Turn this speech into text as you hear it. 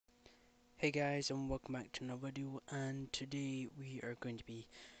Hey guys, and welcome back to another video. And today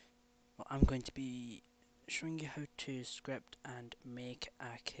I'm going to be showing you how to script and make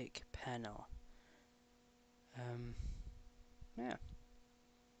a kick panel. Um, yeah,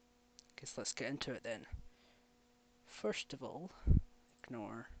 guess let's get into it then. First of all,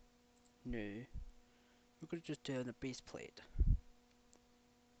 ignore new. We're going to just do on a base plate.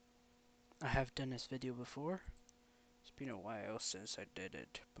 I have done this video before. It's been a while since I did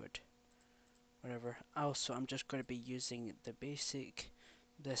it, but whatever. Also, I'm just going to be using the basic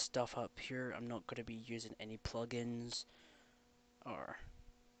this stuff up here. I'm not going to be using any plugins or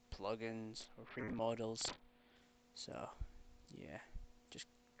or free models. So yeah, just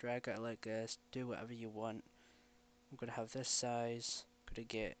drag it like this, do whatever you want. I'm gonna have this size, gonna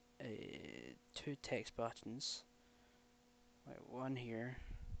get two text buttons, like one here.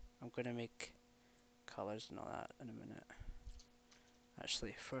 I'm gonna make colors and all that in a minute.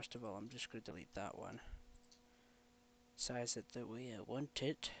 Actually, first of all, I'm just gonna delete that one. Size it the way I want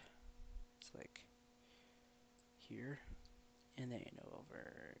it. It's like here, and then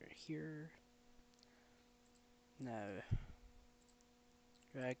over here. Now,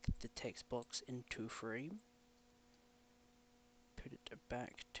 drag the text box into frame. Put it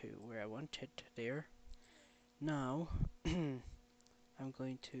back to where I want it there. Now, I'm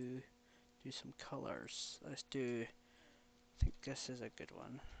going to do some colors. Let's do, I think this is a good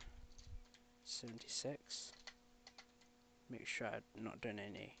one. 76. Make sure I'm not doing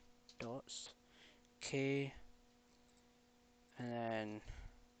any dots. K, and then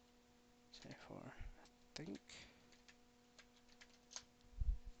 74, I think.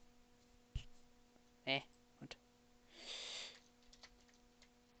 What?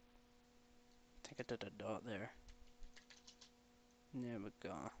 I think I did a dot there. There we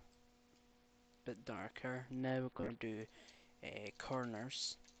go. Bit darker. Now we're going to do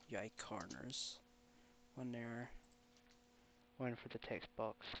corners. UI corners. One there. One for the text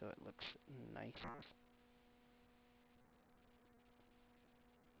box so it looks nice.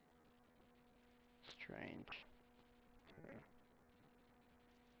 Strange.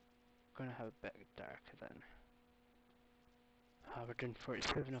 Gonna have a bit darker then. We're doing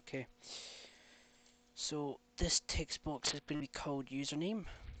 47, okay. So this text box is going to be called username.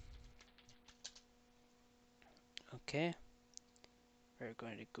 Okay. We're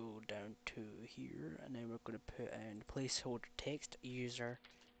going to go down to here and then we're going to put in placeholder text user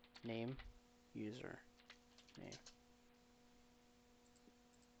name. User name.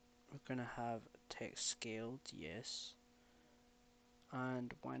 We're going to have text scaled, yes.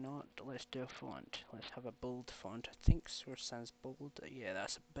 And why not? Let's do a font. Let's have a bold font. I think Source Sans bold. Yeah,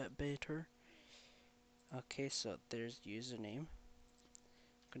 that's a bit better. Okay, so there's username.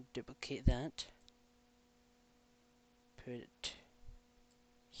 I'm going to duplicate that. Put it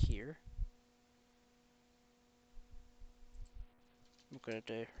here. I'm going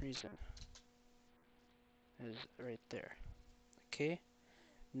to do reason is right there. Okay,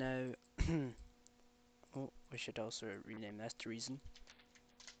 now oh, we should also rename this to reason.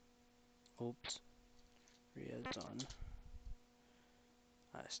 Oops, reason.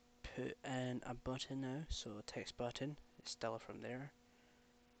 Let's put in a button now, so a text button is still from there.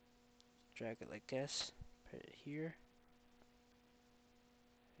 Drag it like this, put it here.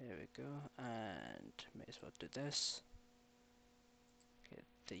 There we go, and may as well do this. Get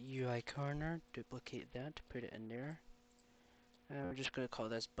the UI corner, duplicate that, put it in there. And we're just going to call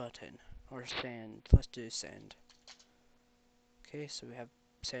this button, or send. Let's do send. Okay, so we have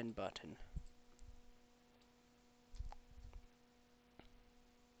send button.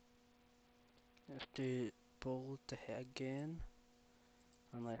 Let's do bold again,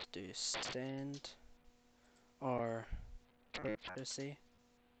 and let's do send, or text, say.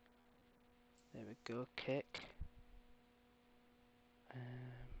 There we go, kick.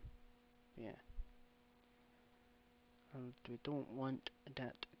 Yeah. And we don't want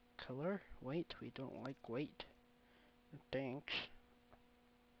that color, white. We don't like white. Thanks.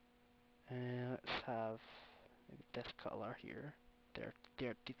 Let's have maybe this color here.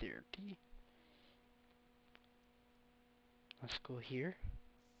 30. Let's go here.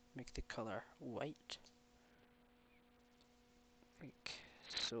 Make the color white. Like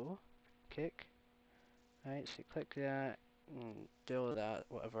so. Kick. Right, so click that. Do all that,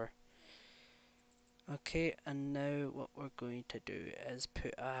 whatever. Okay, and now what we're going to do is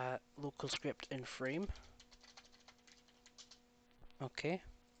put a local script in frame. Okay.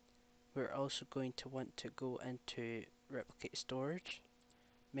 We're also going to want to go into replicate storage,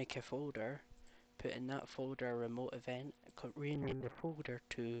 make a folder, put in that folder a remote event, rename the folder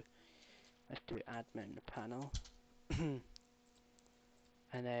to, let's do admin panel,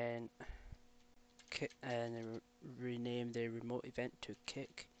 and then kick and rename the remote event to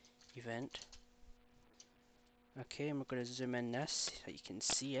kick event. Okay, and we're going to zoom in this so you can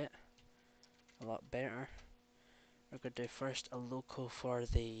see it a lot better. We're going to do first a local for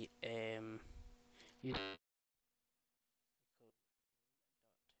the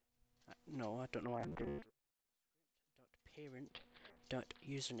no, I don't know why I'm doing parent dot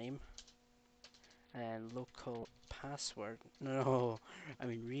username and local password. No, I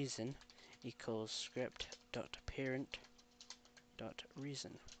mean reason equals script dot parent dot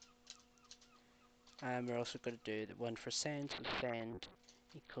reason. And we're also going to do the one for send. So send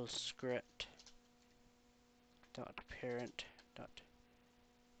equals script dot parent dot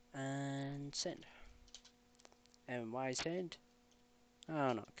and send. And why send? I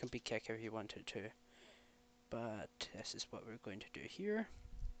don't know. It can be kick if you wanted to, but this is what we're going to do here.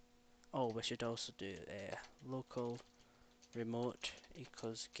 Oh, we should also do local remote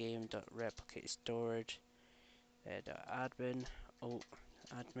equals game dot replicate storage dot admin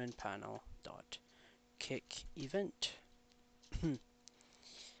admin panel dot kick event. And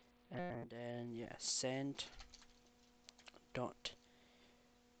then yeah, send dot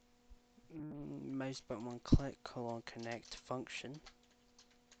mouse button one click colon connect function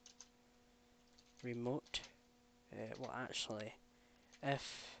remote. Well, actually,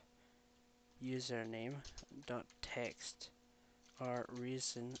 if username dot text or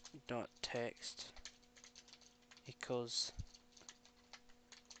reason dot text equals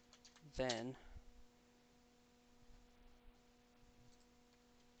then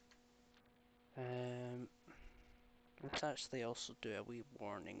let's actually also do a wee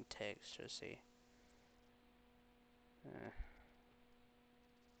warning text to say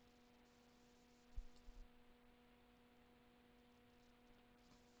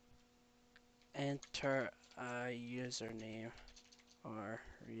enter a username or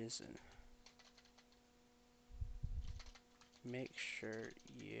reason. Make sure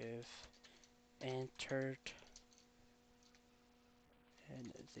you've entered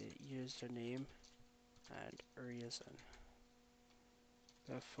in the username and reason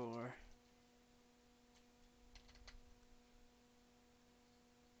before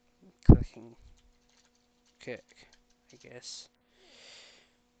clicking kick, I guess.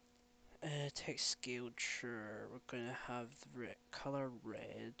 Text scaled, sure. We're gonna have the color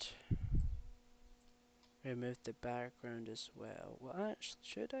red. Remove the background as well. Well, actually,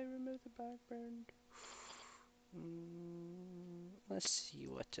 should I remove the background? Let's see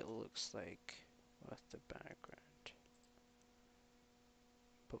what it looks like with the background.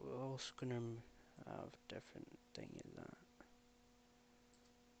 But we're also gonna have different thing in that.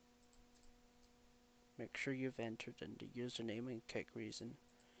 Make sure you've entered in the username and kick reason.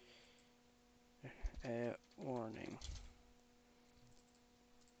 Warning.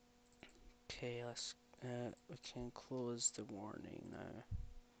 Okay, let's we can close the warning now,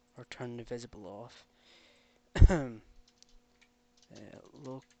 or turn the visible off.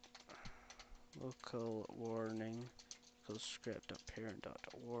 Lo local warning equals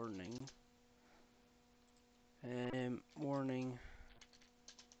script.parent.warning. Warning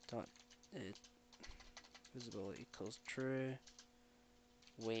dot visible equals true.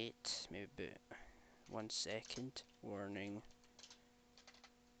 Wait, maybe 1 second. Warning.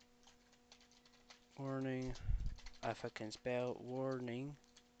 Warning. If I can spell warning.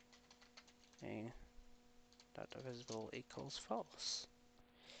 Dot visible equals false.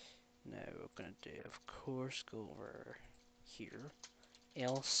 Now we're gonna do, of course, go over here.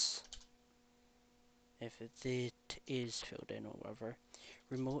 Else, if it is filled in or whatever,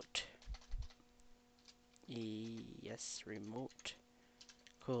 remote. Yes, remote.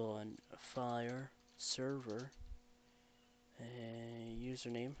 Colon fire server.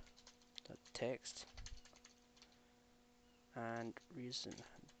 Username. Dot text. And reason.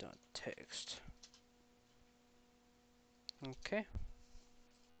 Dot text. Okay.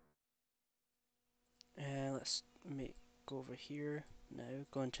 Let's go over here now. We're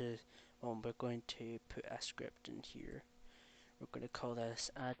going to put a script in here. We're going to call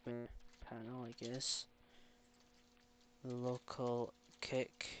this admin panel, I guess. Local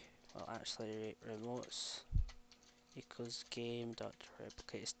kick. Well, actually, remotes equals game dot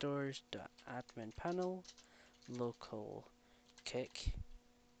replicate storage dot admin panel local kick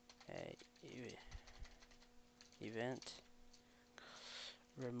event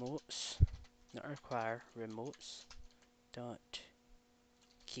remotes not require remotes dot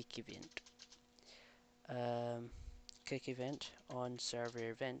kick event kick event on server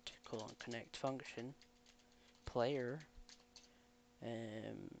event colon connect function player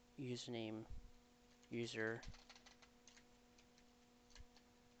username user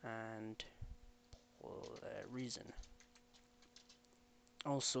and reason.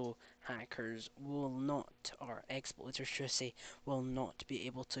 Also, hackers will not, or exploiters should I say, will not be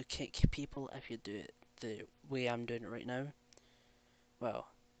able to kick people if you do it the way I'm doing it right now. Well,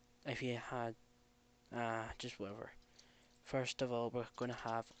 if you had, just whatever. First of all, we're going to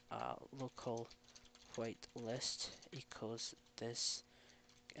have a local whitelist equals this,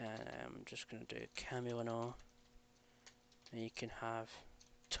 and I'm just going to do cameo and all, and you can have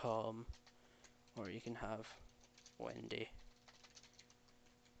Tom, or you can have Wendy.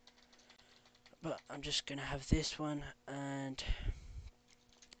 But I'm just going to have this one, and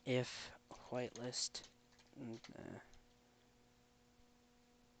if whitelist,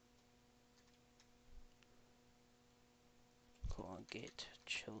 colon get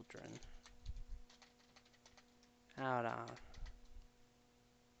children. Hold on.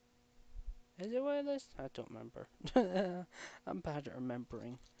 Is it whitelist? I don't remember. I'm bad at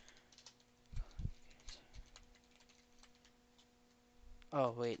remembering.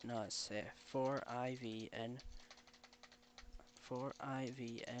 Oh wait, no, it's for IVN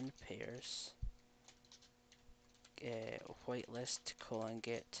pairs. Whitelist colon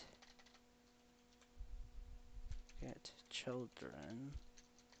get children.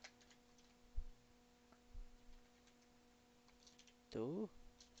 Do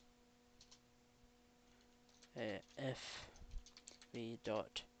if v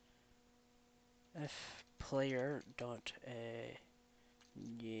dot if player dot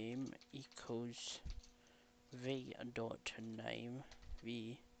name equals v dot name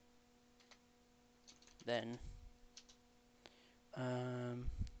v, then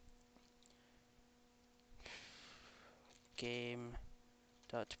game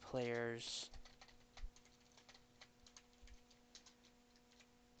dot players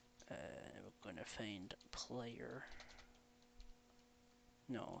we're gonna find player,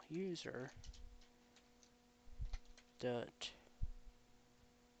 no, user dot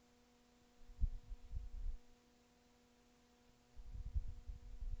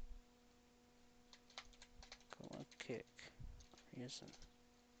colon kick reason. I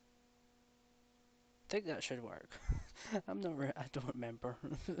think that should work. I don't remember.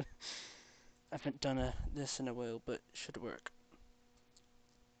 I haven't done this in a while, but it should work.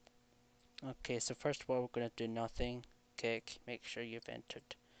 Okay, so first of all, we're going to do nothing. Kick, make sure you've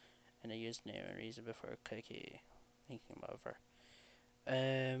entered in a username and reason before clicking linking over.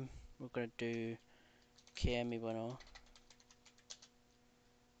 We're going to do KME10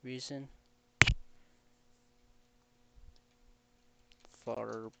 reason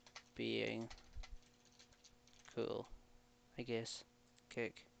for being cool, I guess.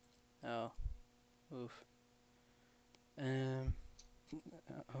 Kick. Oh, oof.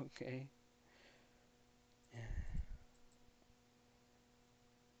 Okay.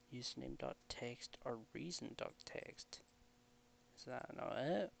 Username.text or reason.text. Is that not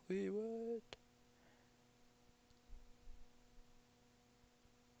it? Wait, what?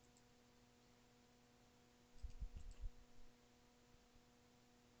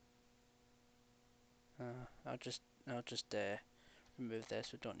 I'll just remove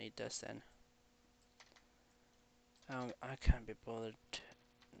this. We don't need this then. I can't be bothered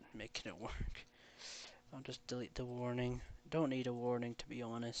making it work. I'll just delete the warning. Don't need a warning, to be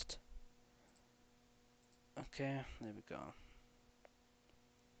honest. Okay, there we go.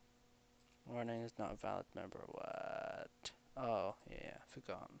 Warning is not a valid member. What? Oh, yeah,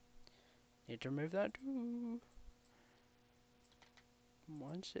 forgotten. Need to remove that too.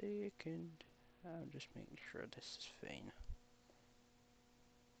 1 second. I'm just making sure this is fine.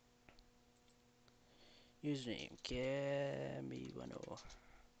 Username, Gami10.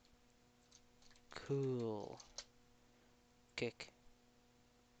 Cool. Kick.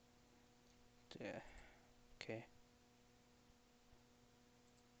 Yeah. Okay.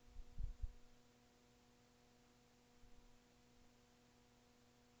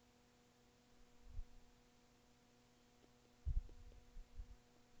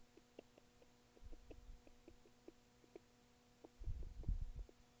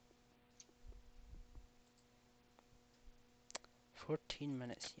 $14,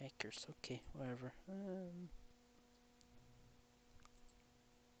 yikers. Okay, whatever.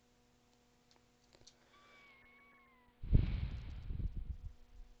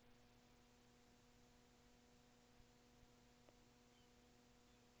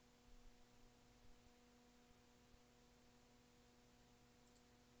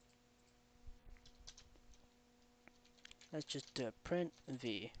 Let's just print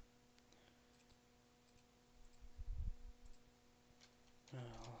V. Oh,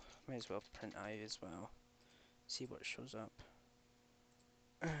 might as well print I as well. See what shows up.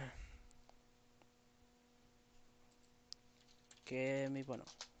 Que mi bueno.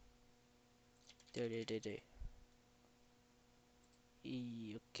 De.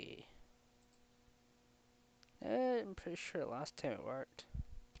 Y okay. I'm pretty sure last time it worked.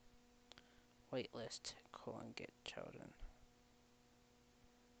 Waitlist, colon, get children.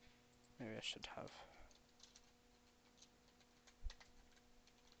 Maybe I should have.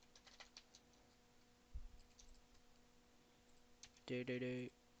 Do.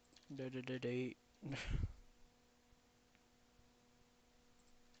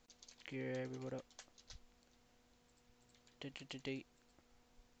 Scare everyone up. Do.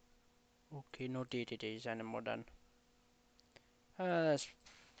 Okay, no days anymore then. That's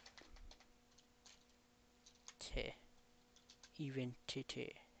te. Even te.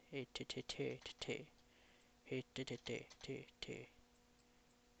 Hey te. Hey te.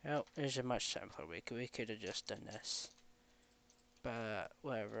 Well, there's a much simpler way. We could have just done this. But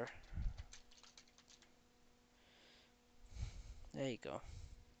whatever. There you go.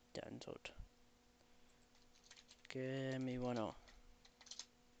 Download. Give me one more.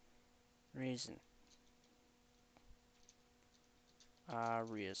 Reason.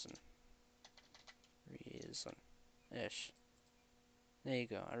 Reason. Ish. There you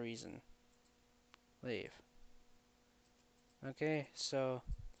go, a reason. Leave. Okay, so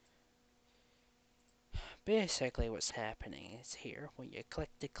basically what's happening is here, when you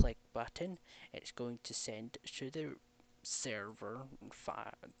click the click button, it's going to send to the server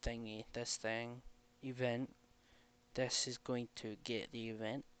thingy, this thing, event. This is going to get the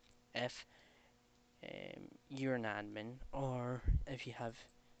event if you're an admin, or if you have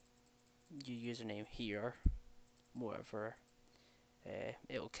your username here, whatever,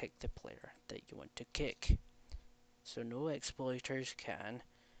 it'll kick the player that you want to kick. So no exploiters can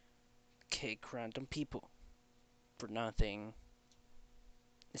kick random people for nothing,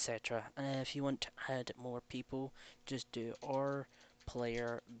 etc. And if you want to add more people, just do our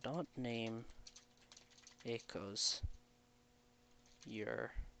player dot name equals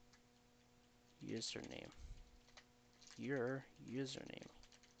your username. Your username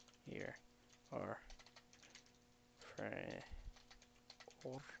here, or friend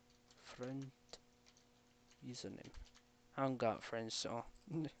or friend username. I haven't got friends, so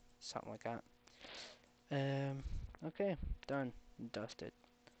something like that. Okay, done, dusted.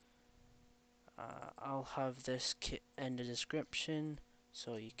 I'll have this kit in the description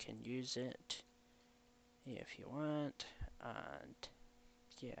so you can use it if you want, and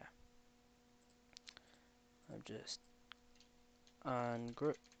yeah, I'm just on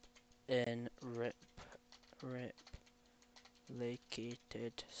group in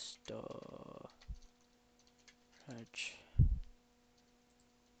replicated storage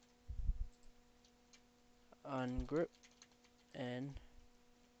on group in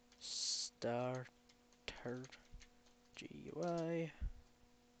starter GUI,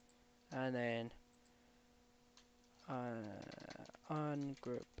 and then on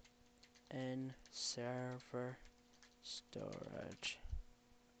group in server storage.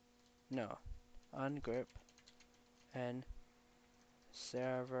 No, on group in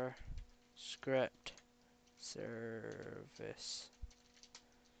server script service.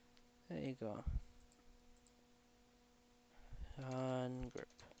 There you go. On group.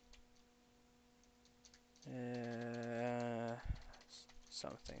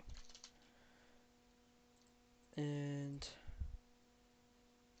 Something. And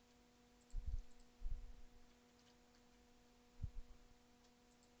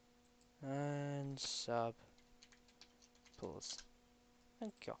sub pools.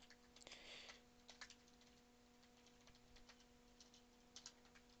 Thank you.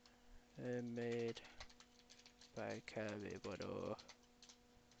 Made by Cabiboro.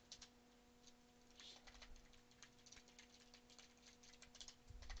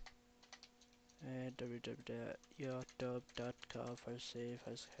 www.youtube.com for safe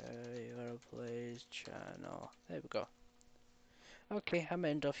as your plays channel. There we go. Okay, I'm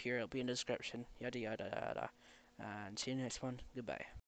end off here. It'll be in the description. Yada yada yada. And see you next one. Goodbye.